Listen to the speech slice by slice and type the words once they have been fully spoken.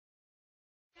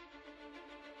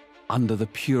Under the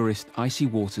purest icy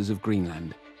waters of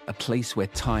Greenland, a place where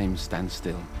time stands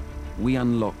still, we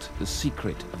unlocked the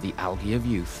secret of the algae of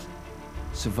youth.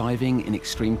 Surviving in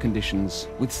extreme conditions,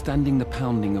 withstanding the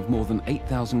pounding of more than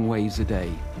 8,000 waves a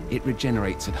day, it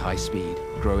regenerates at high speed,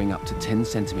 growing up to 10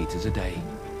 centimeters a day.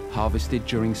 Harvested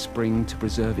during spring to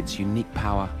preserve its unique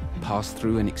power, passed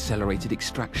through an accelerated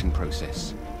extraction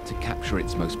process to capture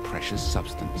its most precious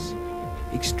substance.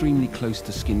 Extremely close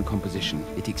to skin composition,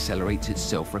 it accelerates its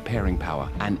self-repairing power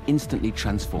and instantly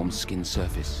transforms skin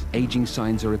surface. Aging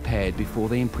signs are repaired before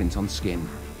they imprint on skin.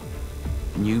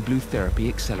 New Blue Therapy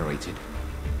Accelerated.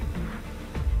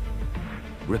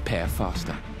 Repair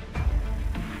faster.